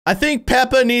I think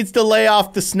Peppa needs to lay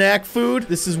off the snack food.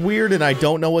 This is weird and I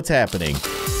don't know what's happening.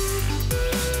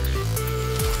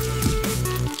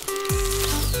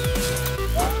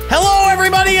 Hello,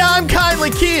 everybody. I'm kindly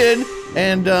Keyin.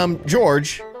 And,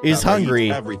 George is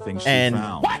hungry. And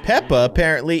Peppa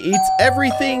apparently eats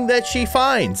everything that she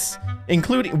finds.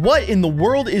 Including, what in the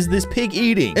world is this pig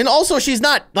eating? And also, she's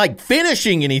not, like,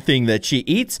 finishing anything that she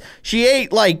eats. She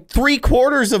ate, like,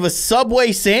 3/4 of a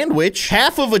Subway sandwich,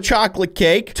 half of a chocolate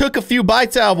cake, took a few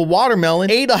bites out of a watermelon,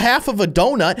 ate a half of a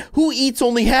donut. Who eats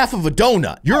only half of a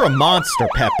donut? You're a monster,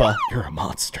 Peppa. You're a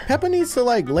monster. Peppa needs to,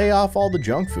 like, lay off all the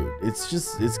junk food. It's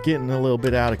just, it's getting a little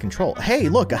bit out of control. Hey,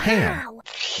 look, a ham.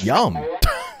 Yum.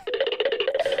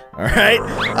 All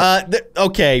right.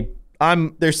 Okay.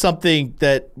 There's something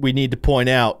that we need to point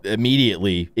out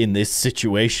immediately in this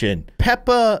situation.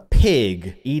 Peppa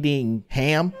Pig eating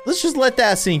ham. Let's just let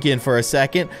that sink in for a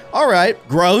second. All right,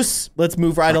 gross. Let's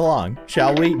move right along,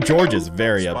 shall we? George is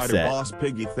very upset. Spider Boss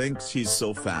Piggy thinks he's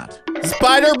so fat.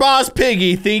 Spider Boss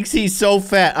Piggy thinks he's so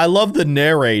fat. I love the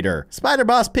narrator. Spider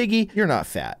Boss Piggy, you're not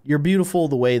fat. You're beautiful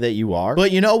the way that you are.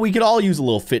 But you know, we could all use a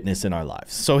little fitness in our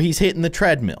lives. So he's hitting the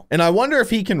treadmill. And I wonder if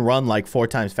he can run like 4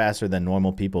 times faster than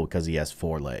normal people because he has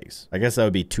 4 legs. I guess that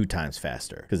would be 2 times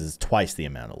faster because it's twice the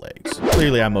amount of legs.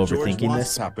 Clearly, I'm overthinking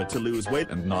this. Peppa to lose weight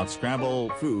and not scramble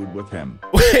food with him.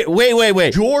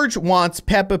 Wait. George wants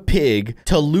Peppa Pig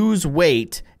to lose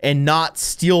weight and not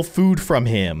steal food from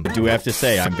him. What do I have to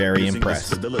say? I'm very impressed.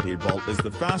 The stability ball is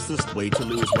the fastest way to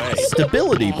lose weight.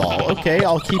 Stability ball. Okay,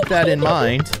 I'll keep that in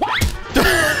mind.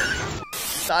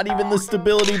 Not even the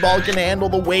stability ball can handle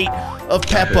the weight of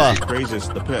Peppa.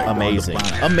 Amazing.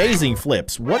 Amazing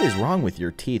flips. What is wrong with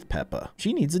your teeth, Peppa?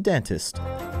 She needs a dentist.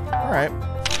 All right.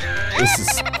 This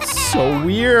is so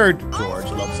weird. George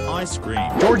loves ice cream.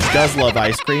 George does love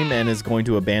ice cream and is going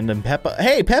to abandon Peppa.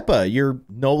 Hey, Peppa, you're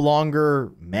no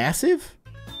longer massive?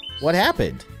 What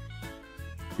happened?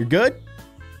 You're good?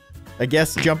 I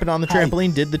guess jumping on the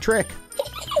trampoline did the trick.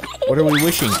 What are we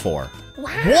wishing for?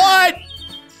 What?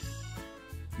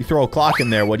 You throw a clock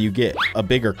in there, what do you get? A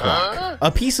bigger clock.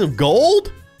 A piece of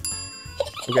gold?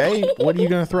 Okay, what are you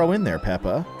gonna throw in there,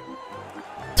 Peppa?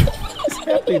 What's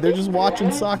happening? They're just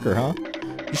watching soccer, huh?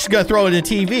 You're just gonna throw in a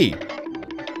TV.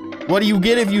 What do you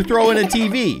get if you throw in a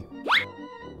TV?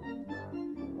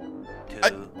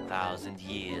 2,000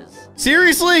 years.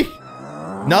 Seriously?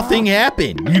 Nothing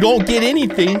happened. You don't get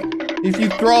anything if you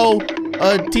throw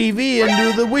a TV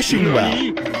into the wishing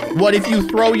well. What if you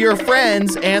throw your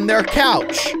friends and their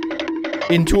couch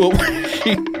into a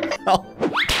wishing well?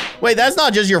 Wait, that's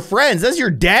not just your friends, that's your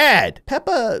dad.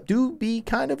 Peppa do be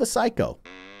kind of a psycho.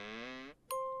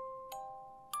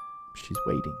 She's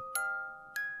waiting.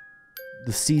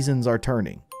 The seasons are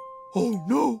turning. Oh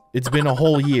no. It's been a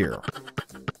whole year.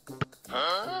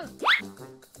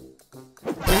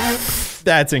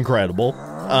 That's incredible.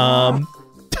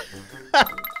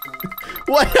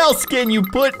 What else can you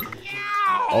put?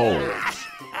 Oh.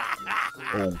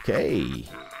 Okay.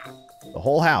 The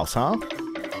whole house, huh?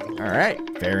 All right,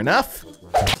 fair enough.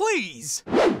 Please.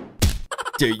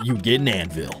 You get an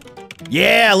anvil.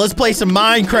 Yeah, let's play some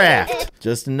Minecraft.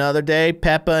 Just another day,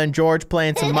 Peppa and George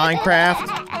playing some Minecraft.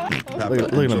 Look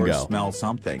at them go. Smell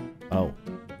something. Oh,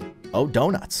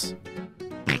 donuts.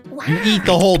 You eat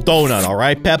the whole donut, all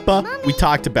right, Peppa? Mommy, we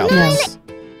talked about this.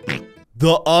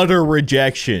 The utter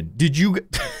rejection. Did you...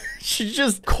 She's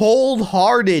just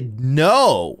cold-hearted.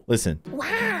 No. Listen.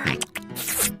 Wow.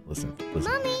 Listen.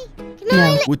 Mommy, can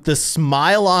I... With the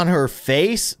smile on her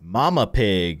face, Mama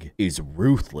Pig is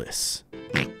ruthless.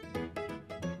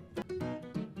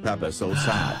 Peppa's so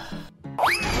sad.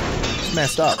 It's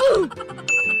messed up.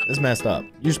 It's messed up.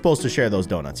 You're supposed to share those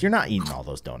donuts. You're not eating all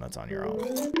those donuts on your own.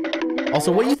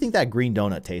 Also, what do you think that green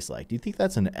donut tastes like? Do you think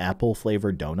that's an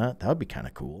apple-flavored donut? That would be kind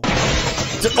of cool.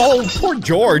 Oh, poor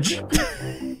George.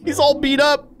 He's all beat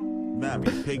up.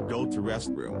 Mammy Pig, go to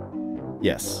restroom.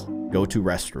 Yes, go to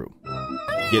restroom.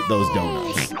 Get those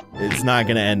donuts. It's not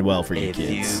going to end well for you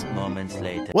kids. A few moments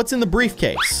later. What's in the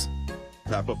briefcase?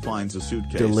 Peppa finds a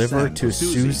suitcase. Deliver to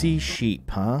Susie Sheep,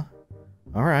 huh?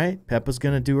 All right, Peppa's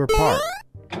going to do her part.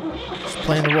 She's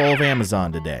playing the role of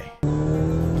Amazon today.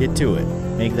 Get to it.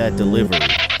 Make that delivery.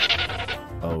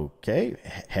 Okay.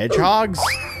 Hedgehogs?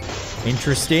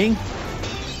 Interesting.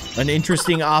 An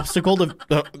interesting obstacle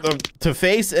to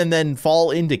face and then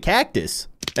fall into cactus.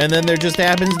 And then there just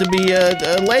happens to be a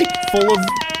lake full of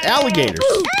alligators.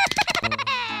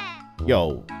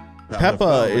 Yo,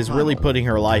 Peppa is really putting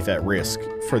her life at risk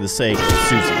for the sake of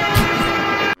Susie.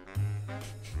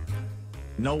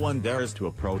 No one dares to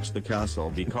approach the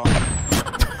castle because...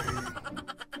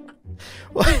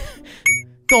 What?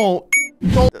 Don't.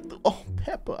 Oh,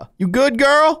 Peppa. You good,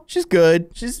 girl? She's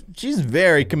good. She's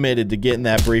very committed to getting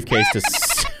that briefcase to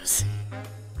Susie.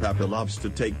 Peppa loves to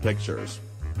take pictures.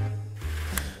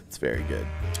 It's very good.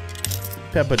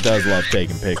 Peppa does love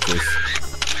taking pictures.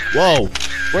 Whoa,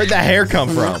 where'd that hair come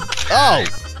from? Oh,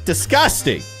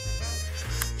 disgusting.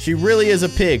 She really is a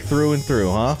pig through and through,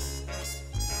 huh?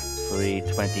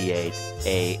 3:28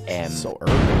 a.m. So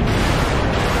early.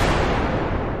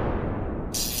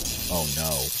 Oh no.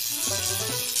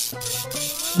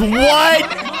 What?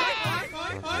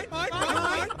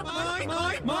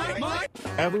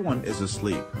 Everyone is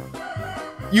asleep.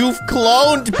 You've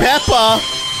cloned Peppa,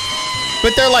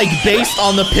 but they're like based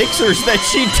on the pictures that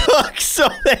she took, so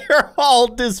they're all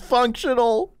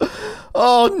dysfunctional.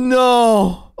 Oh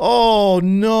no. Oh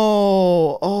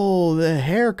no. Oh, the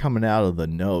hair coming out of the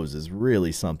nose is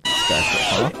really something special,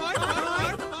 huh?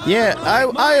 Yeah,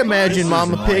 I imagine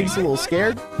Mama Pig's a little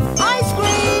scared. Ice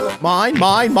cream! Mine,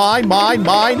 mine, mine, mine,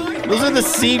 mine. Those are the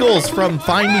seagulls from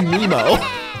Finding Nemo.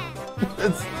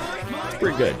 It's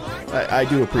pretty good. I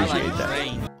do appreciate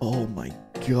that. Oh my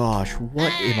gosh,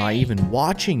 what am I even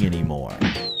watching anymore?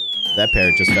 That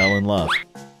parrot just fell in love.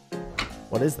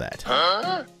 What is that?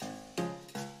 Huh?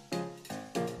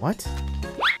 What?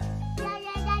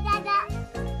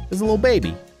 There's a little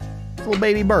baby. It's a little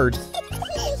baby bird.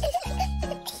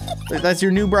 That's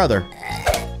your new brother.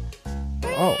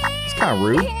 Oh, it's kind of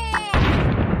rude.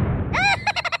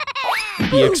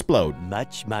 He explode.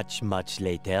 Much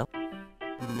later.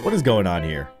 What is going on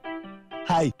here?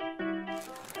 Hi.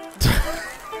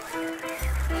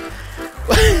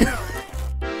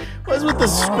 What's with the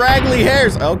scraggly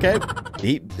hairs? Okay.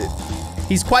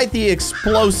 He's quite the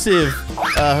explosive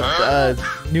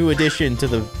new addition to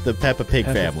the Peppa Pig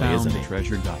family, isn't he?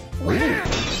 Treasure Ooh.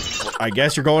 I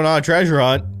guess you're going on a treasure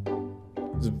hunt.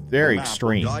 It's very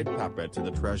extreme. Guide Peppa to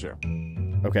the treasure.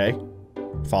 Okay.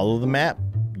 Follow the map.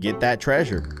 Get that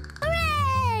treasure.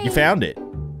 Hooray! You found it.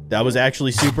 That was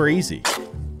actually super easy.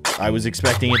 I was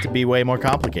expecting it to be way more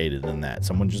complicated than that.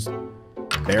 Someone just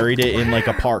buried it in like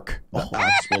a park. The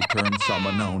axe will turn some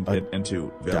unknown pit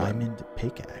into villain. Diamond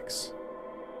pickaxe.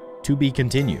 To be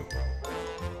continued.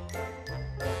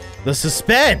 The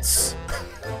suspense!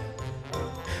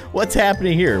 What's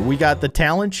happening here? We got the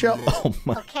talent show? Oh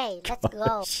my Okay, let's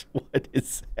gosh. What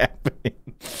is happening?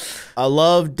 I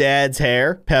love Dad's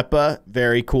hair. Peppa,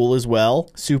 very cool as well.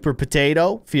 Super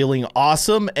Potato, feeling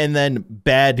awesome. And then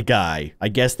Bad Guy. I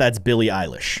guess that's Billie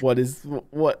Eilish.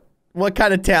 What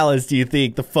kind of talents do you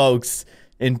think the folks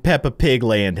in Peppa Pig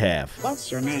Land have? What's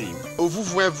your name?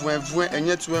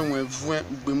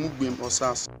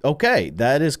 Okay,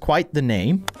 that is quite the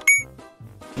name.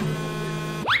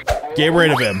 Get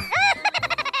rid of him.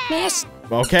 Miss.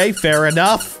 Okay, fair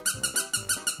enough.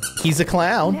 He's a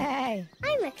clown. Hey.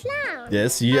 I'm a clown.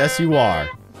 Yes, you are.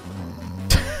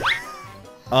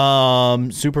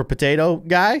 Super Potato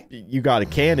Guy, you got a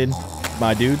cannon,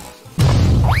 my dude.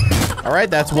 All right,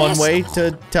 that's one way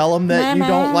to tell them that you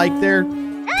don't like their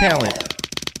talent.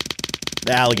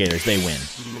 The alligators, they win.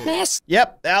 Miss.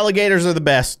 Yep, the alligators are the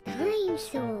best.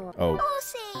 Dinosaur. Oh,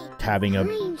 having a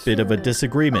bit of a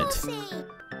disagreement.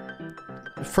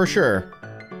 For sure.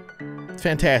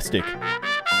 Fantastic.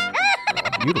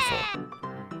 Beautiful.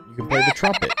 You can play the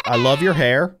trumpet. I love your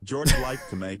hair. George liked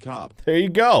to make up. There you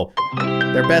go.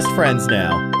 They're best friends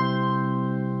now.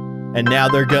 And now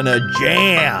they're gonna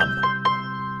jam.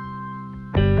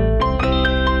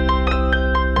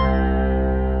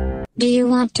 Do you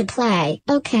want to play?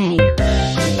 Okay.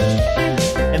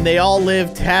 And they all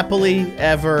lived happily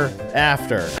ever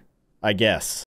after, I guess.